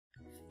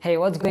Hey,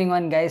 what's going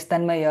on guys,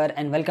 Tanmay here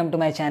and welcome to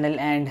my channel.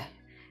 And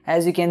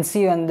as you can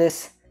see on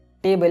this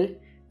table,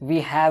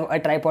 we have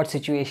a tripod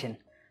situation.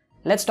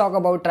 Let's talk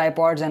about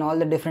tripods and all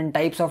the different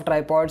types of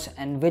tripods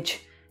and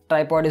which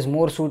tripod is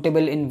more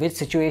suitable in which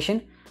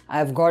situation.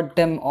 I've got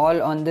them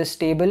all on this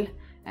table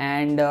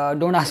and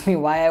don't ask me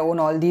why I own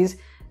all these.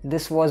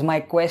 This was my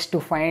quest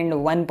to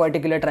find one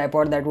particular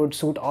tripod that would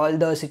suit all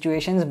the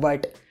situations,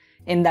 but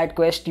in that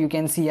quest you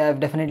can see I've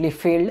definitely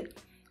failed.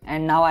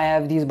 And now I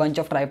have these bunch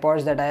of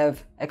tripods that I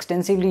have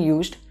extensively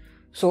used.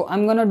 So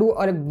I'm gonna do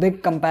a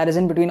big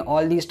comparison between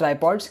all these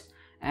tripods,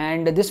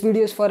 and this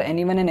video is for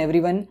anyone and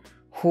everyone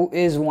who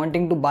is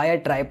wanting to buy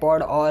a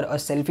tripod or a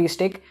selfie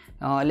stick.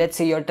 Let's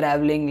say you're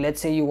traveling,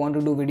 let's say you want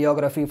to do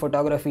videography,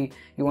 photography,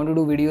 you want to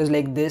do videos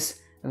like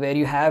this where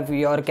you have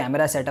your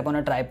camera set up on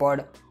a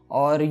tripod,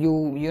 or you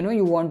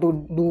want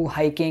to do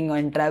hiking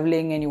and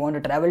traveling and you want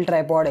a travel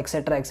tripod,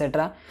 etc,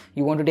 etc.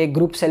 You want to take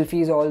group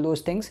selfies, all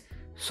those things.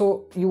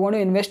 So you want to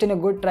invest in a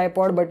good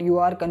tripod, but you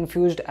are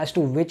confused as to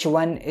which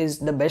one is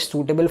the best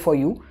suitable for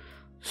you.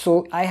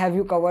 So I have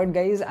you covered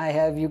guys. I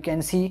have, you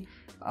can see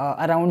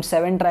around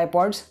 7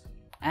 tripods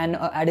and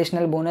an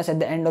additional bonus at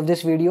the end of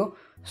this video.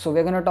 So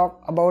we're going to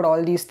talk about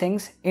all these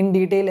things in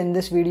detail in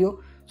this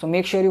video. So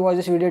make sure you watch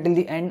this video till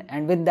the end,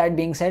 and with that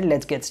being said,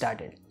 let's get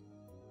started.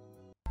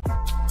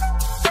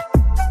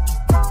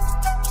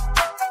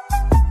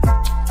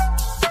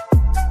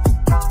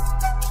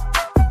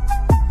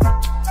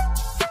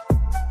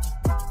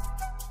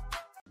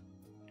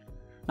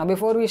 Now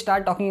before we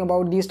start talking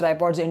about these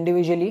tripods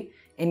individually,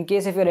 in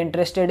case if you're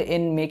interested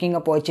in making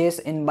a purchase,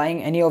 in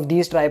buying any of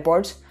these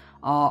tripods,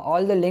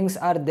 all the links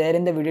are there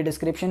in the video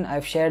description.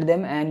 I've shared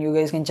them and you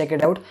guys can check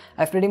it out.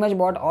 I've pretty much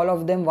bought all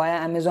of them via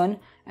Amazon,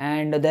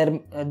 and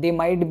they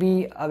might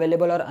be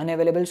available or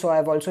unavailable. So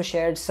I've also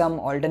shared some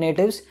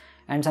alternatives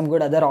and some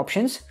good other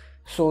options.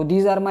 So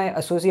these are my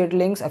associate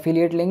links,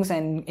 affiliate links,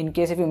 and in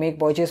case if you make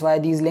purchase via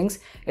these links,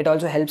 it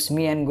also helps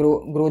me and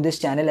grow this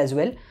channel as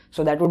well.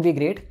 So that would be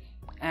great.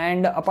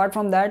 And apart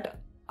from that,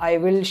 I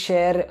will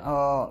share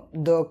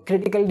the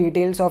critical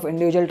details of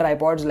individual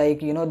tripods,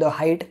 like the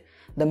height,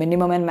 the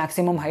minimum and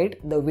maximum height,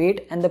 the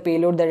weight and the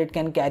payload that it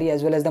can carry,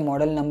 as well as the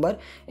model number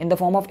in the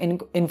form of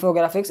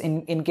infographics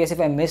in case if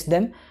I miss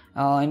them.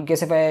 In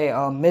case if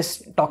I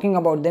miss talking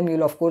about them,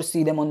 you'll of course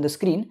see them on the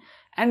screen.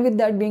 And with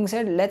that being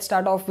said, let's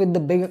start off with the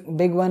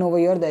big one over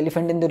here, the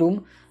elephant in the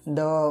room,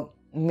 the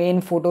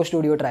main photo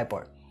studio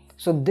tripod.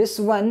 So this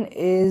one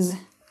is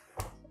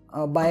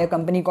by a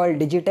company called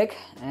DIGITEK,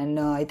 and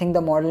I think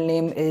the model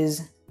name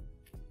is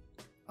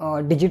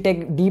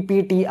DIGITEK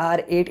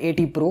DPTR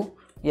 880 Pro.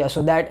 Yeah,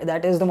 so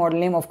that is the model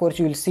name. Of course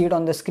you will see it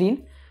on the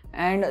screen.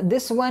 And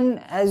this one,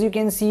 as you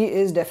can see,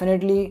 is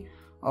definitely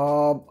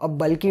a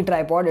bulky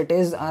tripod. It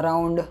is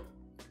around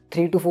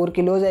 3 to 4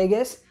 kilos I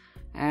guess,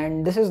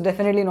 and this is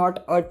definitely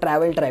not a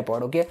travel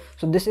tripod. Okay,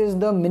 so this is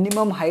the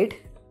minimum height,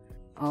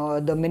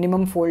 the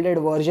minimum folded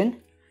version,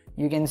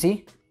 you can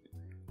see,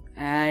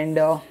 and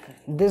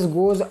this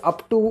goes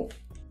up to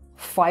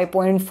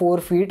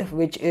 5.4 feet,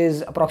 which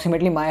is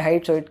approximately my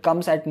height. So it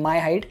comes at my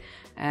height,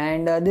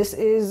 and this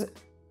is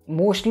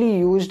mostly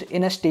used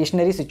in a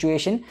stationary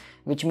situation,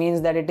 which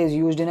means that it is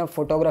used in a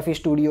photography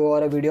studio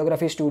or a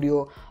videography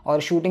studio, or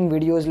shooting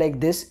videos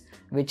like this,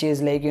 which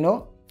is like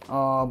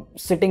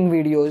sitting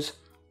videos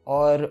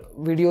or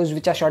videos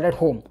which are shot at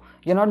home.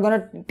 You're not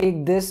gonna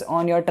take this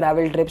on your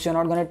travel trips, you're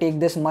not gonna take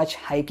this much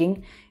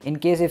hiking. In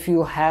case if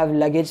you have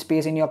luggage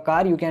space in your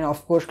car, you can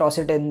of course toss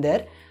it in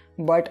there,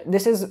 but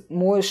this is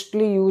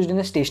mostly used in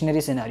a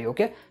stationary scenario.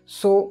 Okay,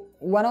 so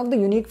one of the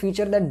unique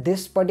feature that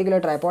this particular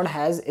tripod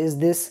has is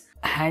this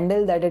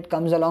handle that it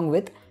comes along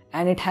with,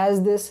 and it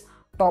has this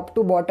top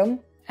to bottom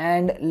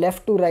and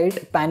left to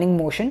right panning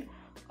motion.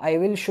 I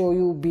will show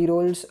you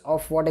b-rolls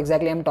of what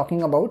exactly I'm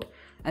talking about.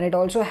 And it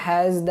also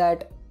has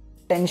that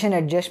tension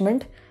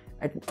adjustment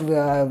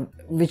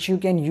which you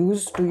can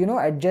use to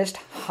adjust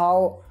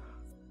how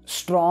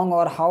strong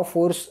or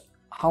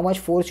how much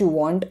force you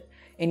want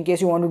in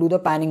case you want to do the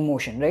panning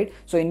motion, right?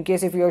 So in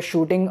case if you're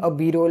shooting a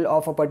b-roll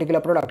of a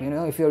particular product,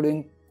 if you're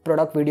doing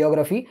product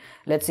videography,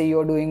 let's say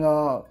you're doing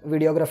a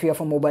videography of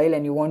a mobile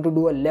and you want to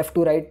do a left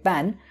to right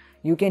pan,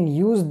 you can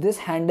use this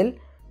handle.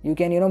 You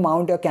can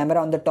mount your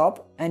camera on the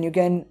top and you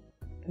can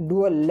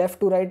do a left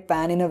to right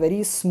pan in a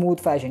very smooth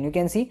fashion. You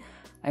can see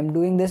I'm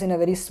doing this in a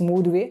very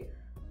smooth way.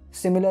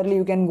 Similarly,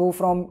 you can go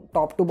from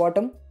top to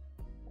bottom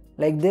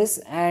like this,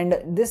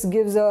 and this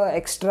gives a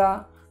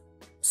extra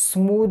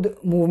smooth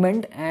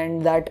movement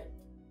and that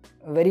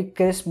very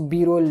crisp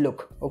b-roll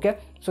look. Okay,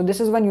 so this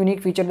is one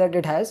unique feature that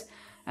it has.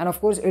 And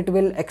of course it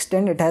will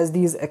extend. It has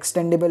these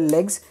extendable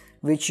legs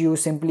which you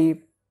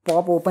simply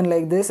pop open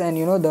like this, and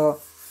the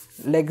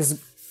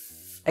legs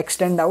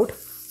extend out.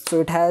 So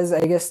it has,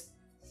 I guess,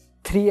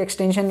 3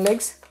 extension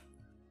legs.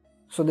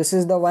 So this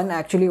is the one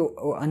actually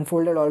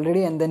unfolded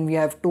already, and then we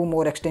have 2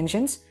 more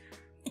extensions,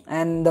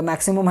 and the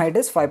maximum height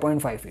is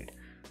 5.5 feet.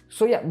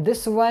 So yeah,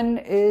 this one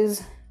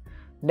is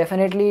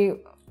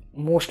definitely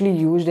mostly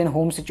used in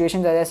home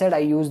situations. As I said, I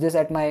use this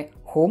at my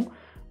home,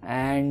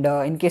 And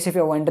in case if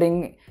you're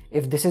wondering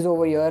if this is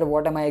over here,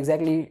 what am I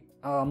exactly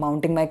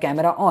mounting my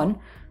camera on,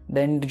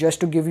 then just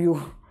to give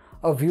you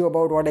a view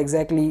about what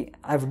exactly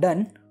I've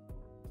done.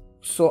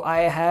 So I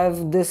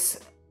have this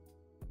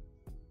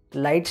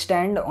light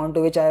stand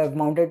onto which I have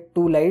mounted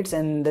 2 lights,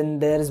 and then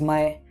there's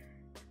my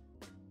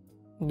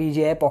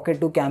DJI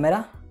Pocket 2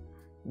 camera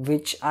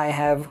which I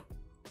have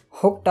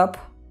hooked up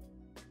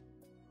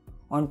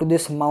onto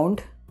this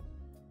mount.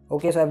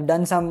 Okay, so I've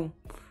done some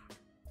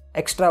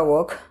extra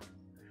work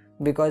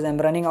because I'm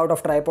running out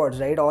of tripods,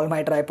 right? All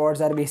my tripods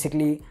are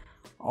basically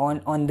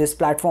on this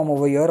platform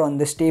over here on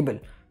this table.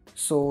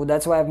 So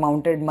that's why I've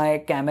mounted my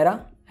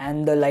camera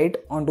and the light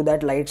onto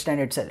that light stand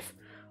itself.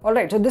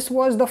 Alright, so this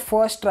was the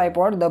first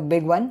tripod, the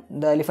big one,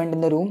 the elephant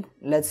in the room.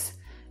 Let's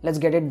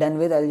get it done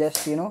with. I'll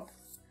just,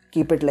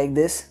 keep it like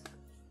this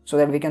so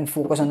that we can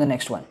focus on the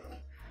next one.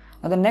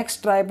 Now the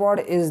next tripod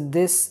is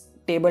this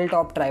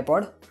tabletop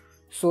tripod.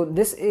 So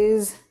this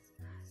is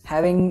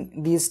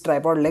having these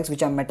tripod legs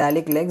which are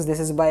metallic legs. This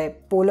is by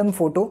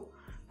POLAM-FOTO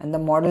and the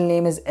model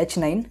name is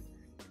H9.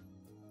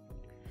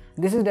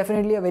 This is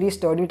definitely a very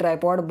sturdy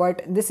tripod,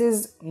 but this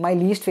is my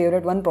least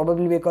favorite one,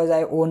 probably because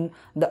I own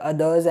the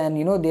others and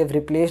they've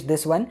replaced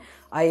this one.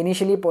 I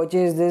initially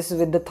purchased this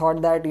with the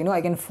thought that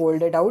I can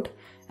fold it out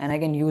and I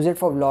can use it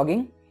for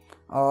vlogging.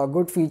 A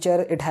good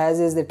feature it has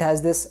is it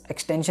has this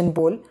extension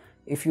pole.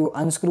 If you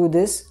unscrew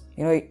this,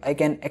 I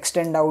can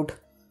extend out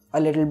a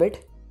little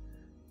bit,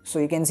 so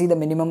you can see the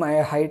minimum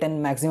height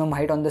and maximum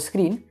height on the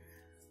screen.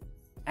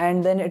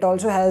 And then it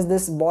also has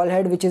this ball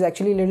head which is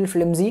actually a little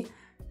flimsy.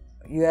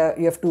 You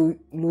have to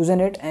loosen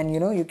it, and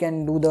you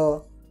can do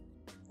the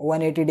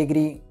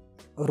 180-degree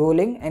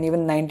rolling and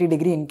even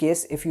 90-degree in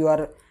case if you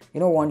are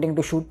wanting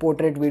to shoot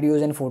portrait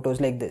videos and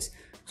photos like this.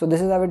 So this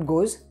is how it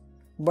goes,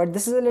 but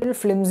this is a little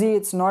flimsy,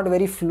 it's not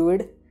very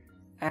fluid,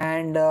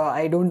 and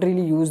I don't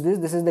really use this.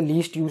 This is the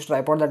least used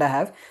tripod that I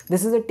have.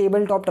 This is a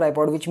tabletop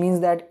tripod, which means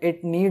that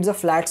it needs a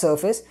flat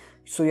surface,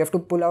 so you have to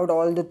pull out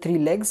all the 3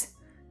 legs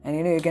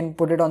and you can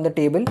put it on the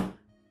table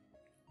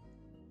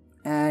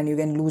and you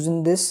can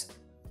loosen this,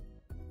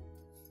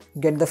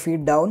 get the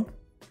feet down,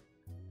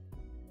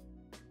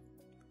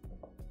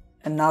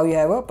 and now you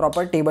have a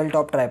proper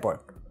tabletop tripod.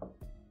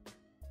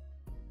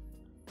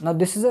 Now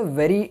this is a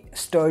very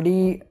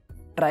sturdy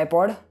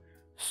tripod,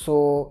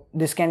 so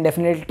this can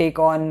definitely take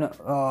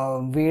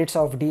on weights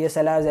of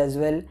DSLRs as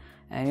well,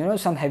 and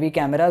some heavy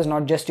cameras,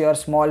 not just your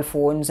small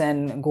phones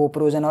and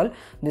GoPros and all.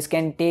 This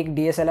can take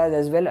DSLRs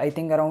as well. I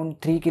think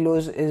around 3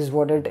 kilos is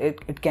what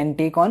it can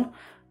take on,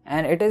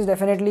 and it is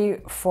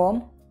definitely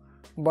firm.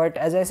 But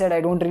as I said, I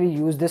don't really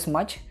use this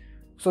much.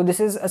 So this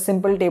is a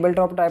simple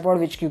tabletop tripod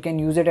which you can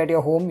use it at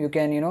your home. You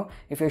can,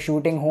 if you're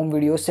shooting home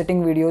videos,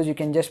 sitting videos, you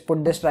can just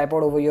put this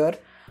tripod over here,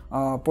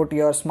 put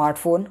your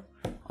smartphone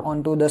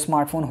onto the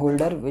smartphone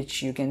holder,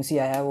 which you can see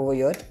I have over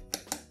here.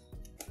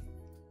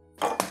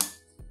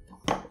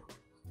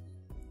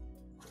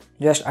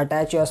 Just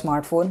attach your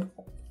smartphone,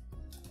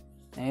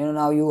 and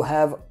now you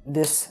have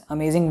this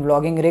amazing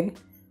vlogging rig.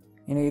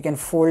 You can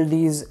fold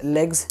these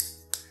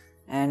legs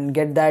and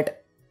get that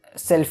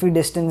selfie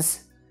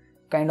distance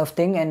kind of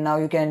thing, and now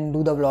you can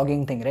do the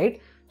vlogging thing,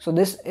 right? So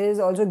this is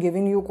also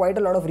giving you quite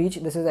a lot of reach.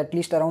 This is at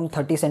least around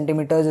 30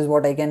 centimeters is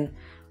what I can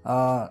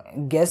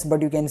guess,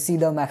 but you can see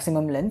the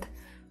maximum length.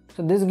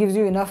 So this gives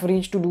you enough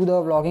reach to do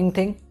the vlogging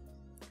thing,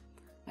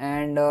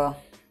 and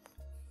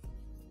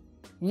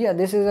yeah,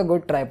 this is a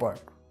good tripod.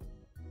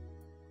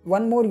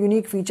 One more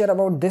unique feature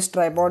about this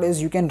tripod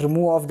is you can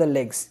remove off the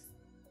legs.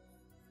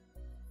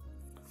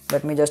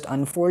 Let me just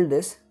unfold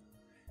this.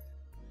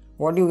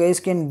 What you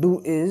guys can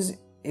do is,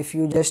 if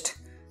you just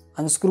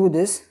unscrew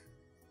this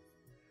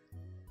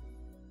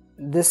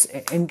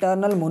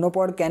internal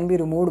monopod can be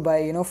removed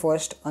by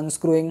first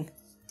unscrewing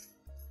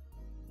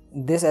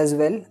this as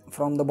well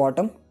from the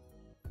bottom.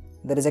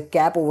 There is a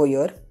cap over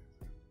here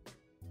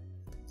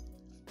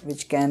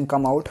which can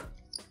come out.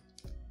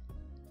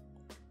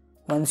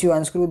 Once you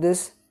unscrew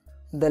this,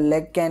 the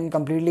leg can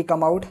completely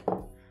come out,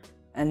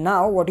 and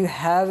now what you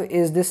have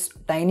is this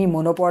tiny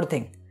monopod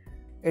thing.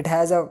 It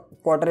has a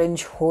 1/4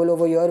 inch hole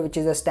over here, which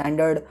is a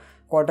standard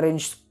 1/4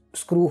 inch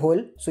screw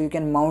hole, so you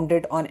can mount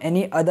it on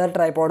any other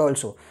tripod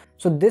also.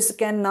 So this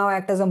can now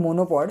act as a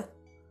monopod,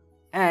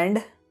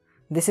 and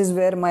this is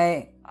where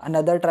my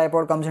another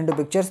tripod comes into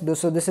picture.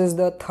 So this is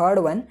the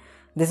third one.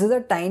 This is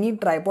a tiny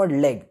tripod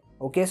leg.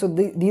 Okay, so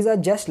these are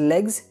just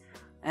legs,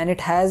 and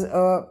it has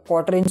a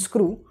 1/4 inch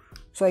screw,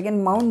 so I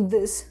can mount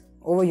this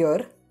over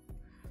here.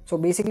 So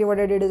basically what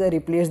I did is I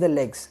replaced the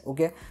legs.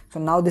 Okay, so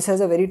now this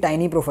has a very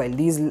tiny profile.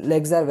 These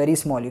legs are very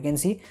small, you can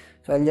see.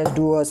 So I'll just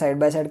do a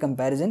side-by-side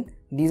comparison.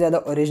 These are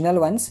the original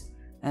ones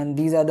and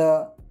these are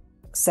the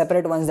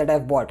separate ones that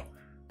I've bought,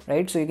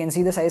 right? So you can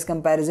see the size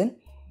comparison.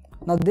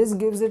 Now this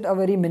gives it a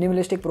very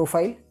minimalistic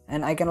profile,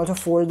 and I can also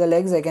fold the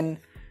legs. I can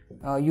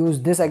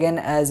use this again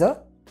as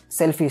a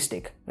selfie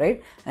stick,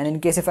 right? And in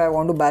case if I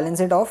want to balance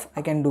it off,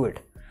 I can do it.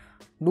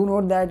 Do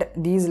note that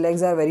these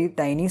legs are very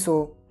tiny,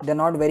 so they're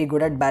not very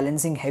good at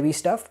balancing heavy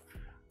stuff.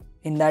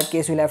 in that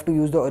case you'll have to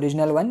use the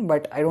original one,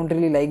 but I don't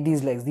really like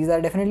these legs. These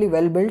are definitely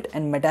well built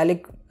and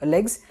metallic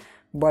legs,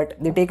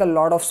 but they take a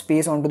lot of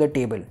space onto the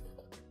table.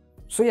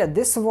 So yeah,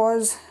 this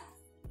was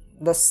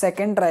the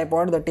second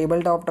tripod, the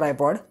tabletop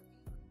tripod.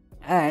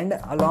 And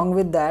along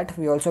with that,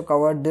 we also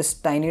covered this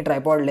tiny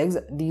tripod legs.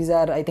 These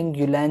are, I think,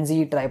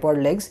 Ulanzi tripod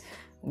legs.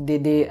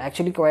 They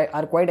actually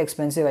are quite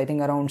expensive, I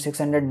think around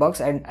 600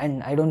 bucks,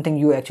 and I don't think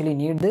you actually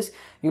need this.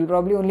 You'll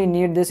probably only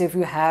need this if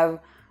you have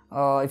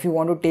if you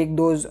want to take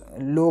those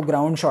low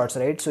ground shots,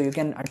 right? So you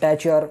can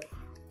attach your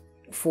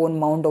phone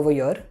mount over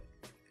here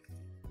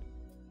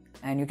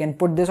and you can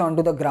put this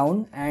onto the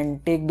ground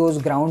and take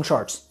those ground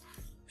shots.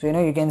 So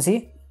you can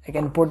see I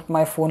can put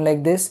my phone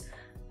like this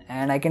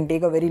and I can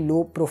take a very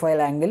low profile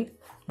angle,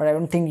 but I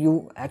don't think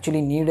you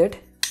actually need it.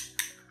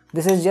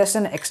 This is just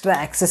an extra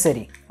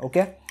accessory,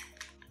 okay?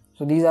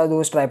 So these are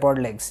those tripod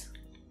legs.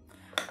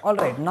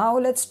 Alright, now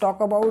let's talk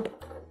about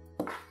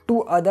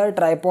two other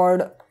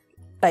tripod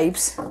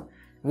types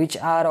which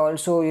are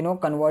also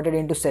converted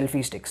into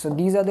selfie sticks. So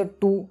these are the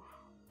two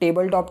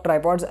tabletop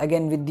tripods,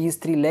 again with these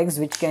three legs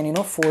which can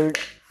fold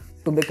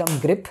to become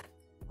grip,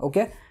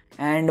 okay?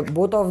 And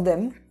both of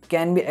them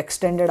can be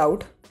extended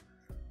out,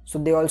 so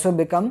they also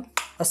become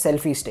a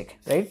selfie stick,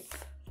 right?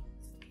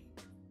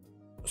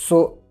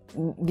 So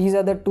these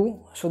are the two.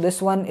 So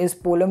this one is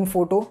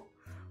POLAM-FOTO.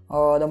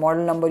 The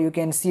model number you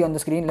can see on the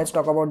screen. Let's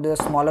talk about the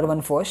smaller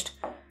one first.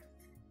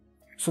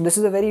 So this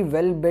is a very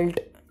well built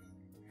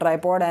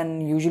tripod,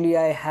 and usually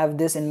I have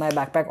this in my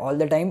backpack all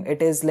the time.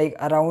 It is like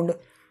around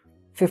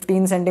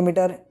 15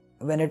 centimeter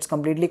when it's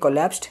completely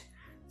collapsed.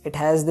 It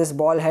has this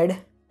ball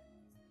head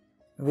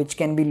which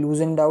can be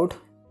loosened out,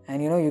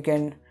 and you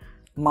can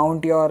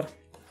mount your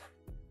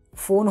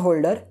phone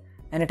holder,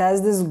 and it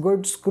has this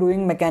good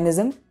screwing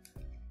mechanism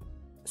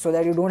so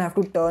that you don't have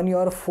to turn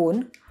your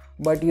phone,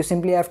 but you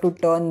simply have to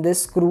turn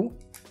this screw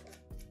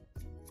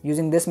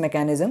using this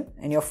mechanism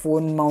and your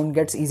phone mount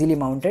gets easily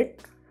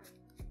mounted.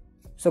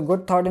 So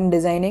good thought in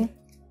designing.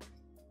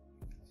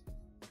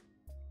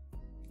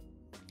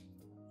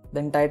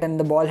 Then tighten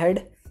the ball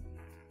head,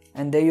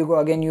 and there you go.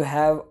 Again, you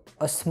have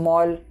a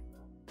small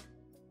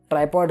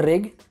tripod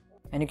rig,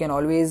 and you can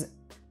always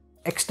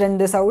extend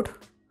this out,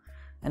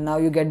 and now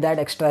you get that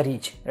extra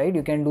reach, right?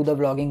 You can do the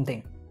vlogging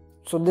thing.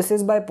 So this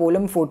is by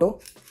POLAM-FOTO.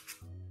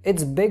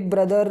 Its big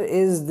brother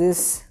is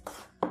this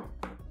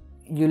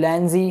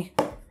Ulanzi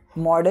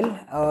model.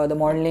 The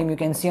model name you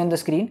can see on the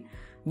screen.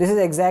 This is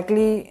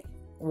exactly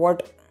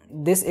what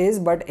this is,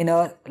 but in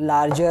a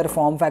larger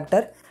form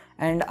factor,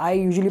 and I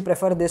usually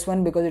prefer this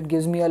one because it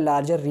gives me a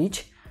larger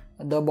reach.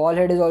 The ball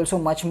head is also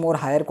much more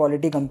higher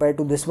quality compared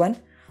to this one.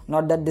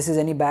 Not that this is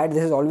any bad,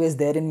 this is always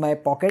there in my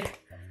pocket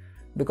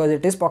because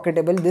it is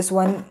pocketable. This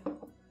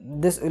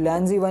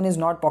Ulanzi one is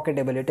not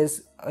pocketable. It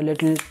is a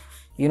little,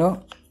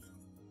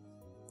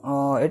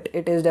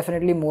 it is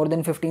definitely more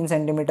than 15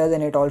 centimeters,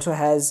 and it also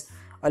has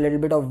a little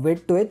bit of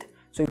width to it,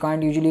 so you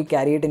can't usually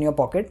carry it in your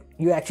pocket.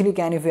 You actually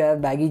can if you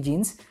have baggy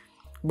jeans.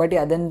 But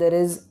yeah, then there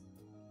is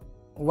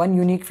one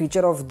unique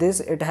feature of this.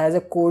 It has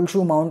a cold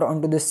shoe mount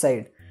onto this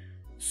side,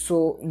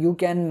 so you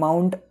can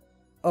mount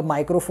a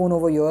microphone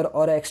over here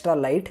or an extra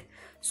light.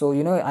 So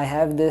I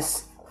have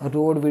this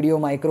Rode Video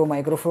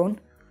microphone,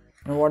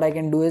 and what I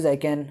can do is I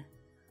can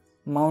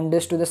mount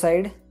this to the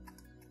side,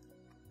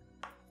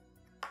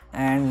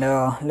 and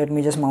let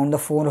me just mount the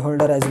phone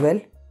holder as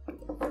well.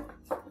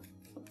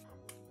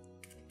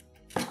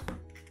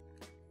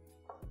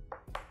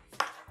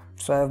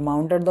 So I have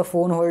mounted the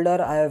phone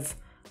holder, I have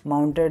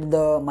mounted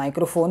the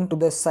microphone to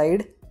the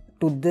side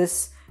to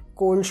this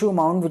cold shoe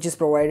mount which is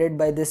provided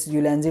by this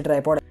Ulanzi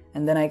tripod,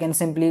 and then I can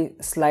simply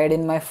slide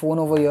in my phone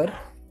over here.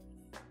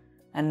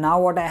 And now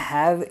what I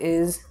have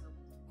is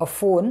a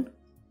phone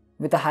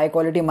with a high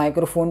quality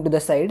microphone to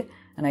the side,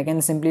 and I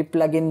can simply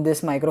plug in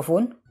this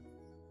microphone,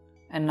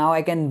 and now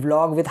I can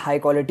vlog with high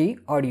quality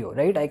audio,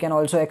 right? I can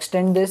also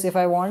extend this if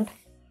I want,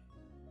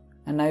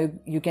 and now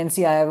you can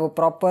see I have a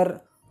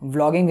proper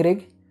vlogging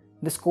rig.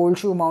 This cold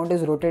shoe mount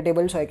is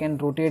rotatable, so I can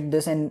rotate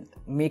this and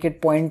make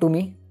it point to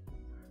me.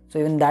 So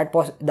even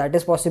that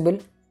is possible.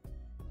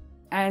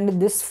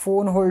 And this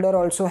phone holder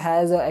also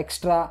has an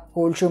extra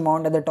cold shoe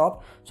mount at the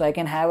top, so I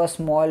can have a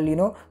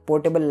small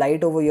portable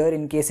light over here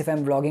in case if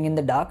I'm vlogging in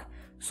the dark.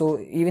 So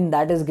even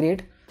that is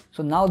great.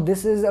 So now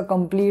this is a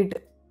complete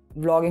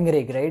vlogging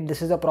rig, right?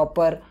 This is a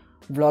proper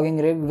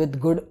vlogging rig with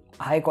good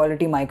high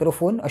quality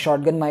microphone, a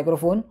shotgun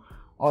microphone,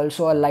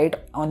 also a light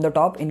on the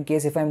top in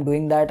case if I'm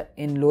doing that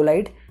in low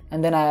light,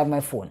 and then I have my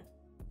phone.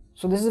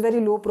 So this is very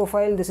low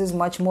profile. This is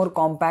much more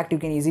compact. You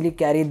can easily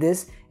carry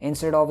this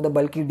instead of the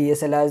bulky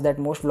DSLRs that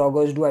most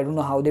vloggers do. I don't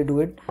know how they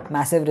do it.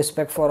 Massive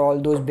respect for all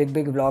those big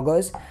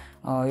vloggers.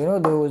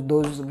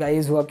 Those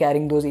guys who are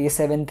carrying those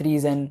A7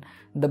 IIIs and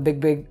the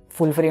big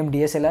full frame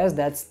DSLRs.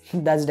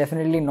 That's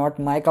definitely not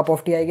my cup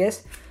of tea, I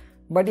guess.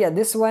 But yeah,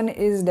 this one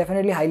is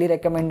definitely highly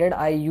recommended.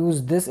 I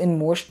use this in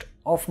most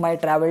of my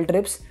travel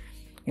trips.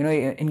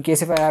 In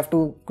case if I have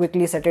to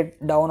quickly set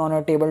it down on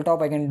a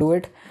tabletop, I can do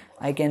it.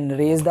 I can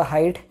raise the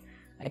height.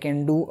 I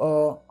can do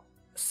a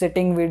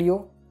sitting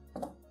video.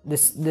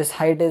 This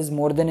height is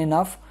more than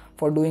enough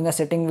for doing a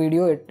sitting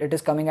video. It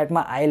is coming at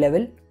my eye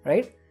level,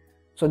 right?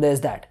 So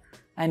there's that.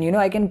 And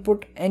I can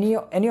put any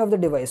of the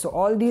device. So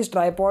all these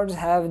tripods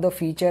have the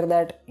feature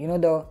that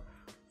the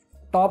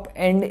top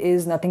end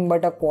is nothing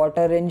but a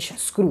 1/4 inch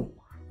screw,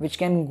 which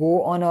can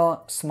go on a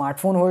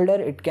smartphone holder.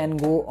 It can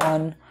go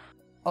on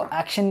a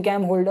action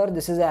cam holder.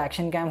 This is an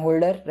action cam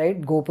holder,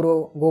 right?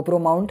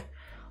 GoPro mount.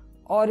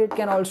 Or it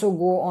can also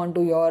go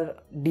onto your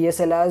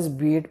DSLRs,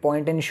 be it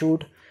point and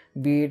shoot,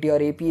 be it your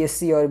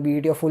APS-C, or be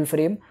it your full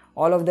frame.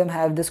 All of them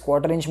have this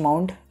 1/4 inch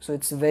mount, so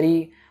it's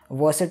very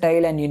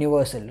versatile and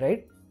universal,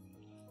 right?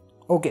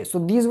 Okay, so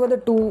these were the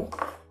two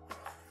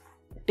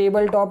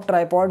tabletop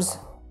tripods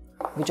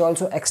which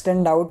also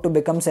extend out to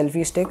become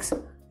selfie sticks.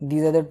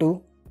 These are the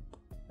two,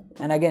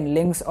 and again,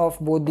 links of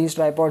both these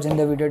tripods in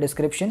the video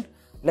description.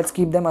 Let's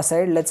keep them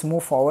aside. Let's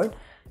move forward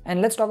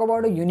and let's talk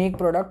about a unique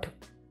product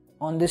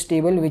on this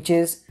table, which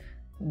is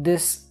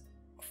this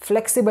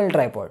flexible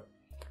tripod.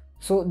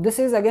 So this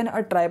is again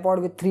a tripod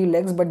with 3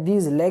 legs, but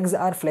these legs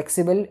are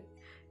flexible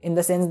in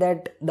the sense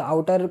that the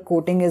outer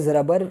coating is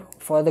rubber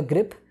for the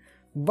grip,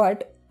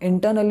 but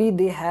internally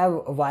they have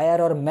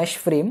wire or mesh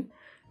frame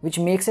which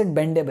makes it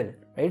bendable,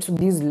 right? So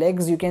these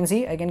legs, you can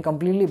see I can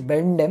completely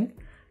bend them,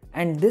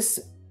 and this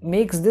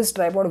makes this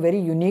tripod very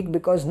unique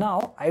because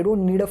now I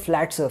don't need a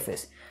flat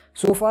surface.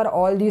 So far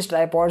all these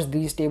tripods,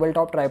 these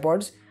tabletop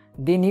tripods,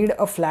 they need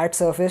a flat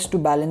surface to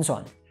balance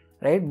on,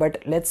 right?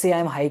 But let's say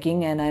I'm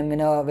hiking and I'm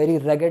in a very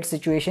rugged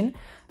situation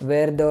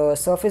where the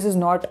surface is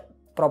not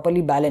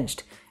properly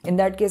balanced. In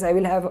that case I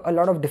will have a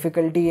lot of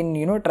difficulty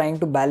in trying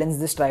to balance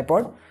this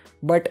tripod.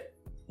 But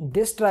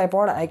this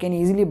tripod, I can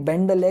easily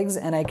bend the legs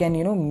and I can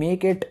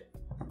make it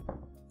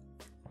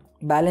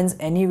balance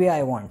any way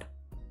I want,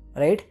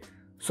 right?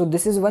 So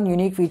this is one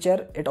unique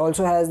feature. It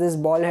also has this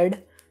ball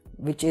head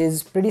which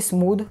is pretty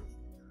smooth,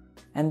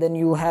 and then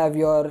you have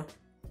your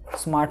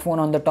smartphone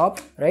on the top,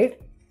 right?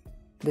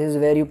 This is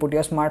where you put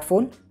your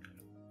smartphone.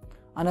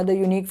 Another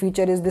unique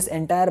feature is this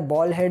entire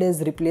ball head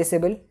is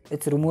replaceable.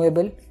 It's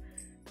removable.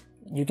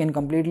 You can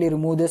completely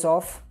remove this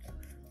off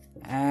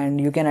and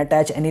you can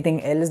attach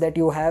anything else that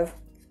you have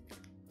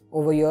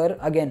over here.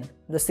 Again,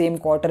 the same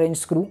 1/4 inch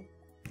screw.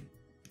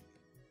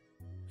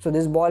 So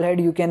this ball head,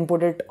 you can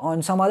put it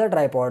on some other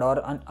tripod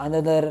or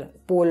another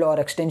pole or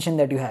extension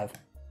that you have.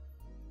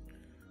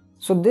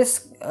 So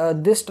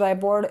this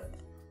tripod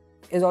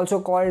is also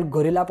called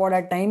GorillaPod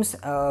at times.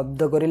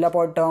 The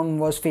GorillaPod term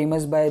was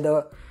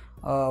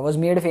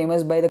made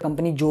famous by the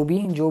company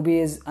Joby. Joby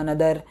is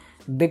another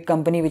big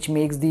company which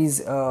makes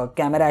these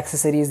camera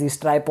accessories, these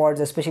tripods,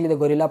 especially the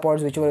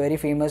GorillaPods, which were very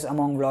famous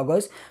among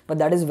vloggers. But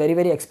that is very,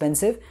 very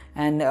expensive,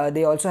 and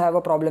they also have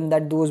a problem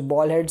that those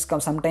ball heads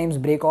sometimes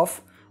break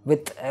off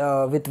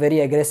with very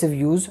aggressive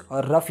use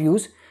or rough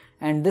use.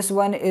 And this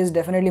one is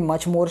definitely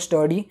much more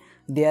sturdy.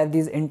 They have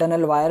these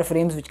internal wire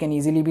frames which can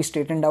easily be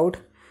straightened out.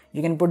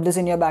 You can put this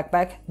in your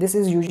backpack. This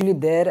is usually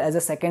there as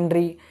a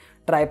secondary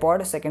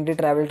tripod, secondary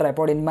travel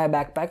tripod in my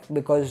backpack,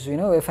 because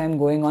if I'm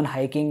going on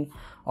hiking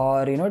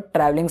or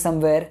traveling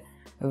somewhere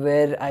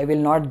where I will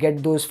not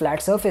get those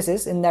flat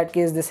surfaces, in that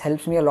case this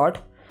helps me a lot,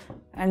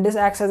 and this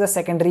acts as a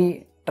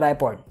secondary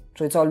tripod,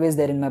 so it's always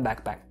there in my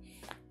backpack.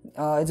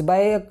 It's by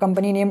a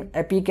company named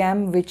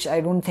EpyQam, which I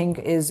don't think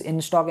is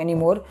in stock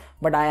anymore,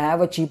 but I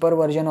have a cheaper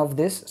version of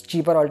this,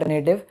 cheaper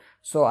alternative,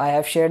 so I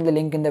have shared the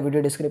link in the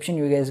video description.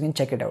 You guys can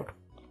check it out.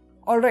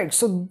 Alright,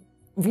 so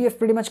we have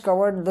pretty much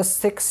covered the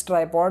 6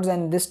 tripods,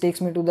 and this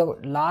takes me to the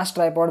last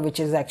tripod, which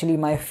is actually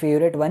my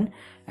favorite one,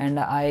 and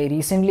I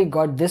recently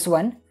got this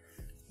one.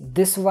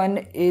 This one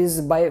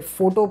is by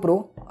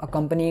Fotopro, a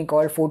company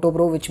called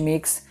Fotopro which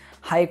makes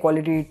high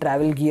quality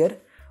travel gear.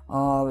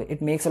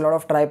 It makes a lot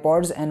of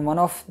tripods, and one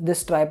of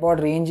this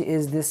tripod range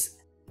is this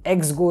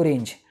Gecko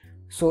range.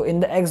 So in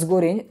the Gecko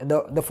range,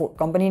 the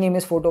company name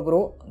is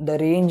Fotopro. The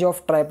range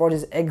of tripods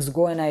is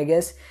Gecko, and I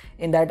guess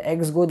in that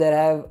Gecko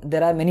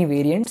there are many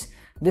variants.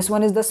 This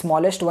one is the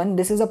smallest one.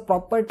 This is a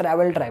proper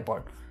travel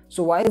tripod.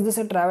 So why is this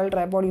a travel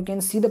tripod? You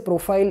can see the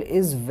profile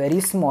is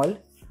very small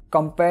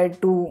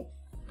compared to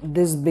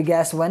this big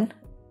ass one,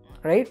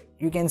 right?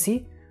 You can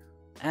see,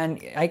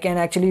 and I can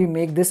actually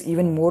make this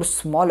even more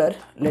smaller.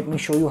 Let me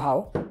show you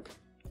how.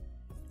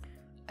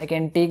 I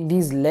can take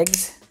these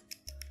legs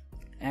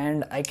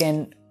and I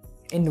can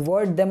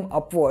invert them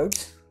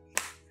upwards,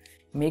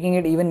 making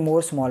it even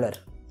more smaller.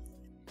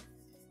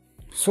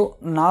 So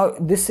now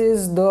this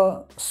is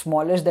the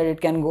smallest that it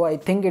can go. I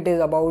think it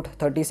is about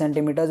 30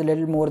 centimeters, a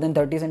little more than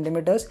 30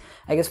 centimeters,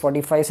 I guess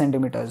 45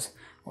 centimeters.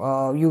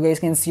 You guys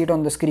can see it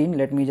on the screen.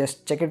 Let me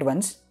just check it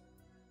once.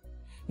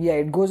 Yeah,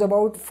 it goes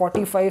about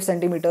 45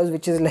 centimeters,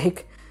 which is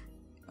like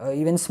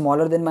even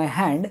smaller than my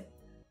hand.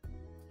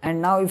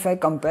 And now if I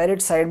compare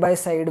it side by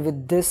side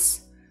with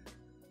this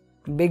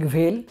big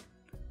whale,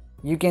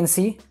 you can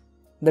see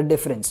the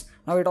difference.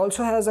 Now it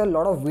also has a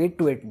lot of weight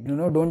to it.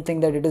 Don't think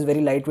that it is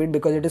very lightweight,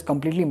 because it is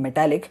completely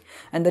metallic.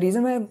 And the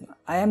reason why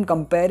I am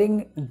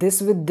comparing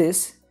this with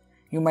this,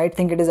 you might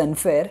think it is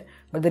unfair,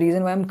 but the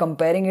reason why I am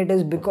comparing it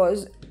is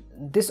because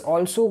this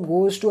also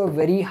goes to a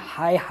very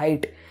high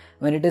height.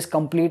 when it is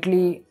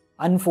completely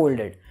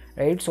unfolded,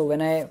 right? So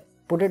when I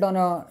put it on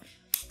a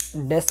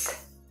desk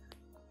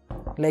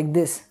like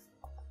this,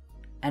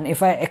 and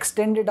if I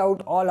extend it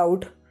out all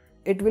out,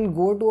 it will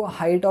go to a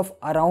height of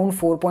around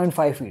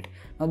 4.5 feet.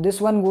 Now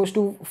this one goes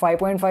to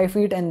 5.5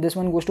 feet and this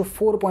one goes to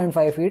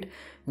 4.5 feet,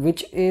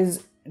 which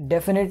is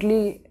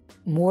definitely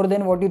more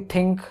than what you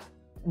think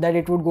that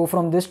it would go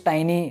from this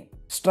tiny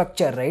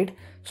structure, right?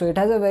 So it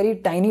has a very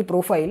tiny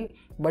profile,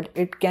 but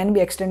it can be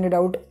extended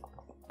out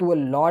to a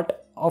lot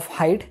of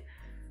height.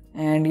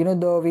 And you know,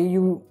 the way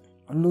you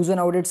loosen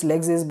out its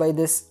legs is by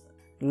this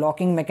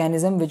locking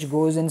mechanism which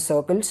goes in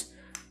circles,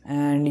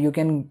 and you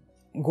can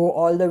go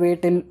all the way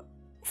till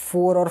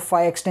 4 or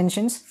 5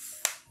 extensions,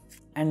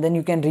 and then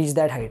you can reach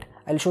that height.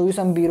 I'll show you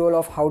some b-roll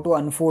of how to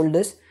unfold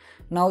this.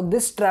 Now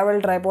this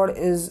travel tripod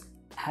is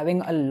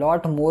having a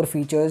lot more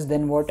features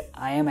than what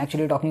I am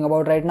actually talking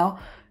about right now.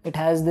 It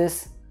has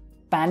this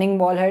panning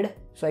ball head,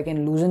 so I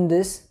can loosen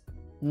this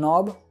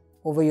knob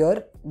over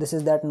here. This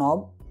is that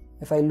knob.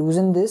 If I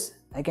loosen this,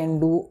 I can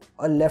do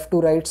a left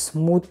to right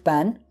smooth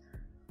pan.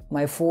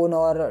 My phone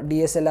or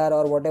DSLR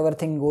or whatever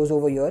thing goes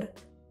over here.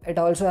 It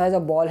also has a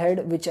ball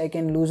head which I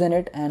can loosen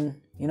it, and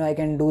you know, I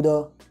can do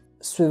the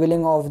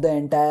swiveling of the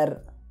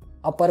entire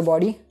upper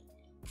body.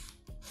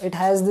 It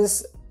has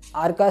this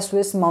Arca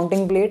Swiss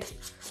mounting plate.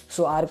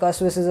 So Arca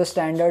Swiss is a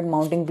standard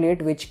mounting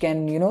plate which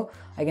can, you know,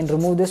 I can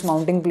remove this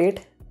mounting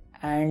plate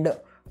and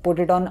put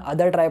it on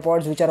other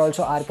tripods which are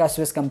also Arca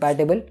Swiss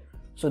compatible.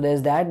 So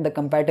there's that, the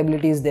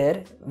compatibility is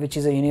there, which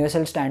is a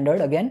universal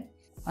standard again.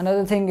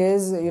 Another thing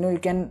is, you know, you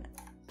can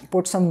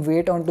put some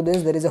weight onto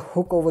this. There is a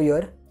hook over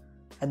here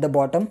at the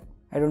bottom.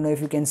 I don't know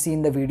if you can see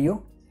in the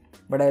video,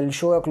 but I'll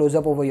show a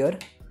close-up over here.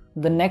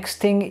 The next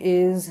thing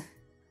is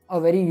a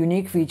very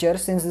unique feature,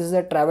 since this is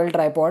a travel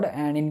tripod,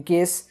 and in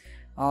case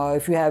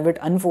if you have it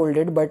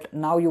unfolded but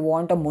now you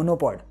want a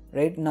monopod,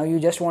 right? Now you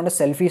just want a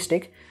selfie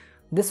stick.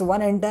 This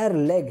one entire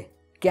leg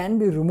can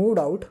be removed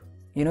out,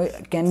 you know,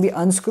 it can be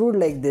unscrewed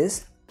like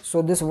this.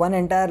 So this one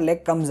entire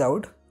leg comes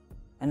out,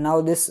 and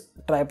now this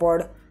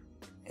tripod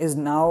is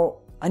now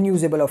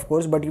unusable, of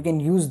course, but you can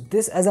use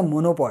this as a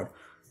monopod.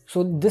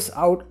 So this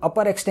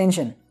upper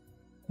extension,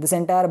 this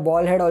entire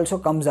ball head also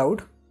comes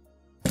out.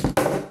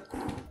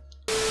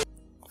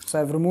 So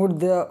I've removed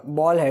the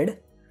ball head.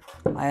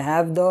 I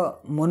have the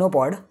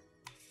monopod.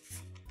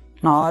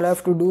 Now all I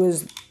have to do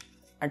is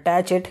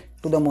attach it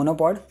to the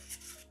monopod,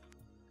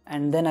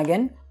 and then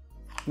again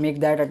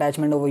make that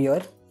attachment over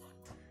here.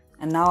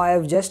 And now I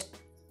have just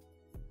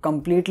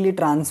completely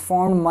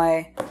transformed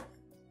my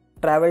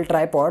travel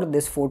tripod,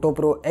 this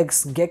Fotopro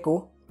X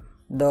Gecko,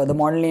 the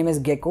model name is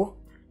Gecko,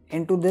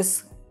 into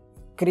this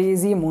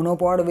crazy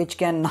monopod which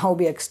can now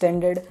be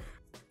extended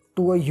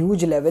to a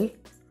huge level.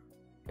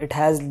 It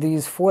has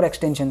these 4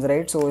 extensions,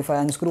 right? So if I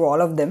unscrew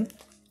all of them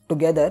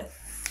together,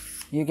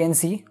 you can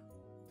see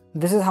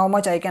this is how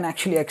much I can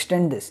actually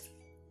extend this.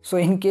 So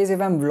in case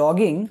if I'm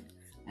vlogging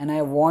and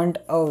I want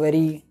a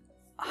very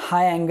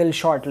high angle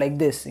shot like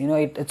this, you know,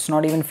 it's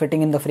not even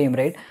fitting in the frame,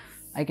 right?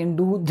 I can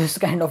do this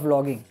kind of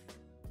vlogging.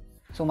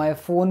 So my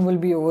phone will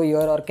be over here,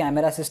 or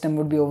camera system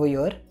would be over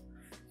here,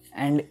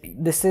 and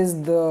this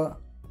is the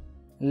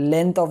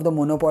length of the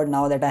monopod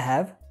now that I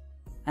have,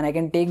 and I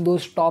can take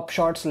those top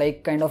shots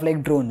like kind of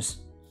like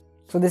drones.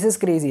 So this is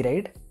crazy,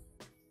 right?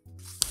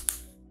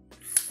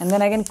 And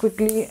then I can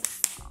quickly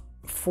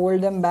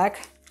fold them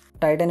back,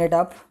 tighten it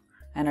up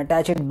and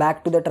attach it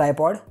back to the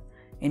tripod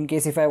in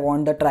case if I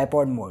want the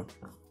tripod mode.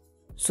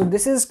 So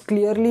this is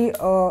clearly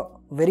a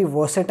very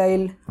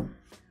versatile,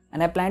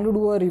 and I plan to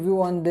do a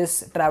review on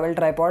this travel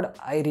tripod.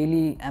 I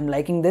really am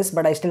liking this,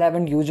 but I still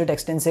haven't used it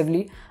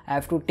extensively. I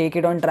have to take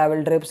it on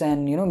travel trips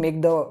and, you know,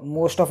 make the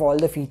most of all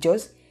the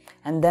features,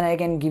 and then I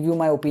can give you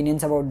my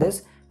opinions about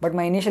this. But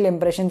my initial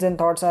impressions and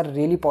thoughts are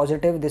really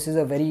positive. This is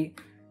a very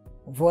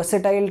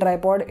versatile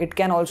tripod. It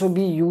can also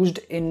be used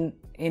in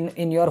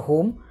your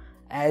home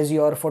as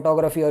your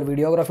photography or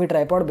videography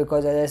tripod,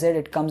 because as I said,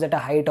 it comes at a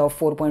height of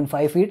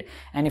 4.5 feet,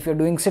 and if you're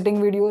doing sitting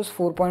videos,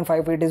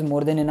 4.5 feet is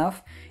more than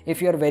enough.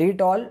 If you're very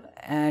tall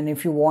and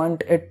if you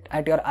want it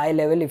at your eye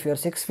level, if you're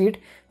 6 feet,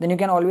 then you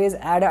can always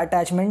add an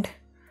attachment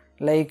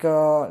like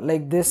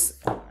this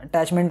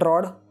attachment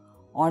rod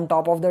on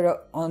top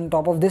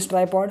of this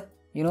tripod.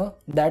 You know,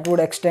 that would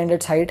extend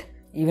its height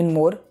even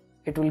more.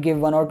 It will give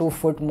 1 or 2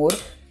 foot more,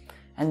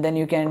 and then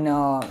you can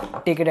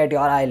take it at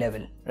your eye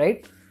level,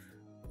 right?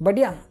 But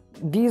yeah,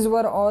 these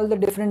were all the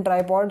different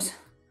tripods,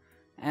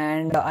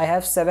 and I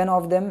have 7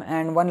 of them.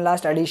 And one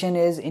last addition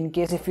is, in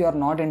case if you are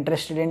not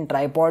interested in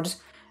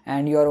tripods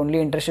and you are only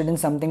interested in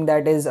something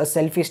that is a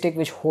selfie stick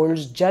which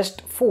holds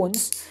just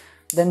phones,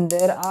 then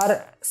there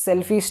are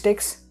selfie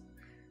sticks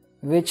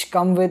which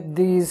come with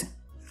these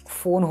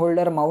phone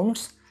holder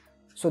mounts.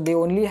 So they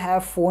only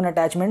have phone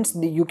attachments.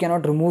 You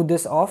cannot remove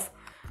this off,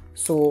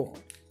 so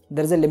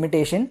there's a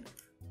limitation.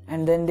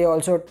 And then they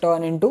also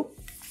turn into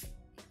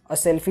a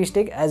selfie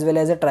stick as well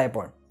as a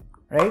tripod,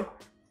 right?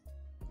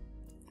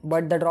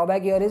 But the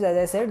drawback here is, as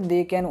I said,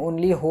 they can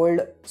only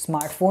hold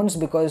smartphones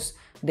because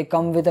they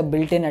come with a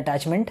built-in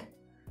attachment.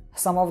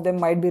 Some of them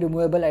might be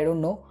removable, I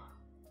don't know.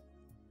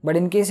 But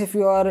in case if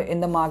you are in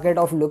the market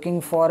of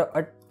looking for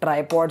a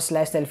tripod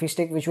slash selfie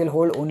stick which will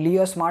hold only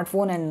your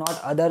smartphone and not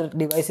other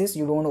devices,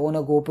 you don't own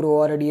a GoPro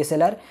or a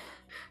DSLR,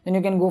 then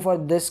you can go for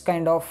this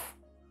kind of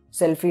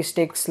selfie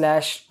stick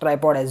slash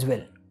tripod as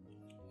well.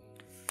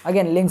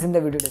 Again, links in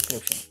the video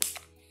description.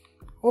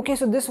 Okay,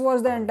 so this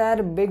was the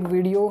entire big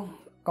video,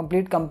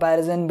 complete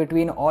comparison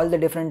between all the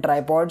different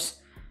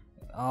tripods,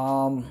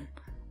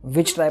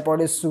 which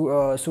tripod is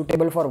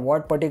suitable for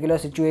what particular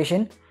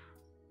situation.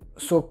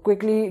 So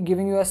quickly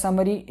giving you a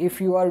summary, if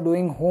you are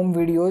doing home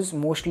videos,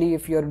 mostly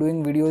if you are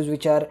doing videos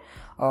which are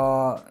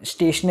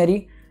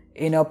stationary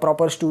in a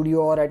proper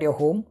studio or at your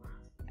home,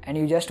 and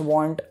you just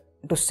want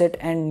to sit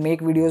and make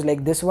videos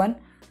like this one,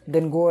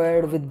 then go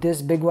ahead with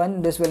this big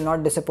one. This will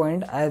not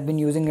disappoint. I have been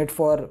using it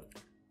for a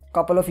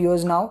couple of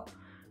years now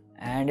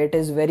and it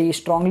is very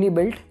strongly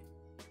built.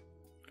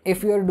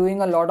 If you are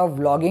doing a lot of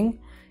vlogging,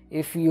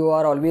 if you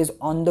are always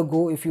on the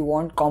go, if you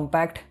want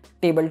compact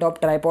tabletop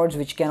tripods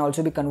which can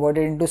also be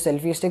converted into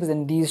selfie sticks,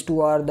 then these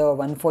two are the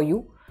one for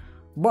you.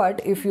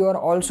 But if you are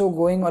also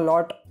going a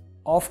lot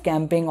off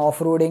camping,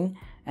 off-roading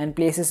and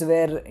places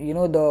where you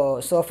know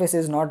the surface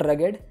is not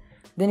rugged,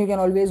 then you can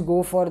always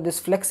go for this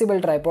flexible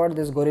tripod,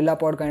 this gorilla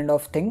pod kind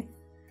of thing.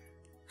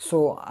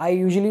 So I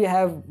usually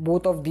have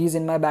both of these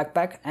in my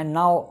backpack, and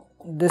now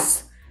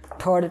this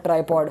third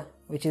tripod,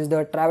 which is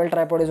the travel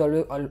tripod, is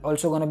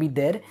also going to be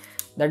there.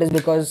 That is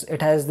because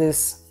it has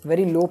this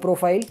very low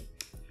profile,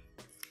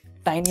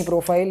 tiny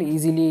profile,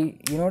 easily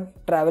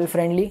travel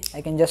friendly.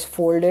 I can just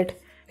fold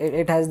it.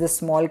 It has this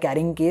small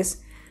carrying case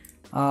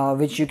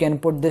which you can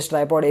put this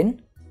tripod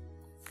in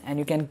and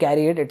you can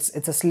carry it.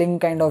 It's a sling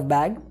kind of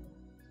bag,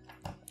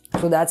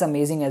 so that's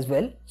amazing as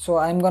well. So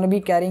I'm gonna be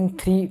carrying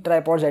 3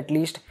 tripods at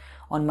least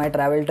on my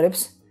travel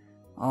trips,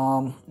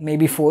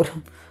 maybe 4,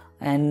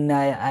 and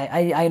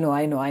I know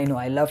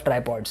I love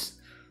tripods.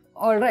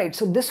 Alright,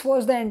 so this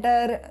was the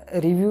entire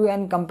review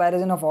and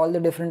comparison of all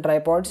the different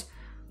tripods.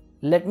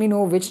 Let me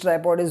know which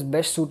tripod is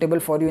best suitable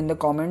for you in the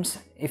comments.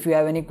 If you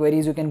have any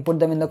queries, you can put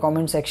them in the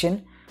comment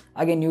section.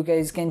 Again, you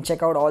guys can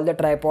check out all the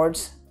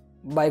tripods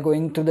by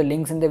going through the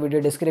links in the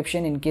video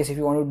description in case if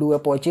you want to do a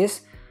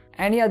purchase.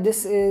 And yeah,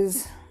 this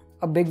is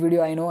a big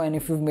video, I know, and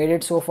if you've made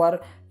it so far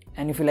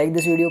and if you like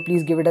this video,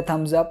 please give it a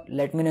thumbs up.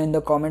 Let me know in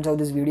the comments how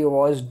this video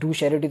was. Do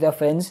share it with your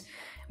friends.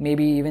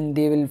 Maybe even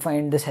they will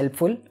find this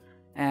helpful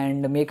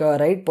and make a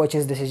right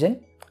purchase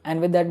decision. And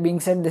with that being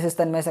said, this is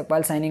Tanmay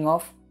Sakpal signing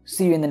off.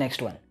 See you in the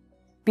next one.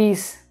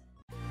 Peace.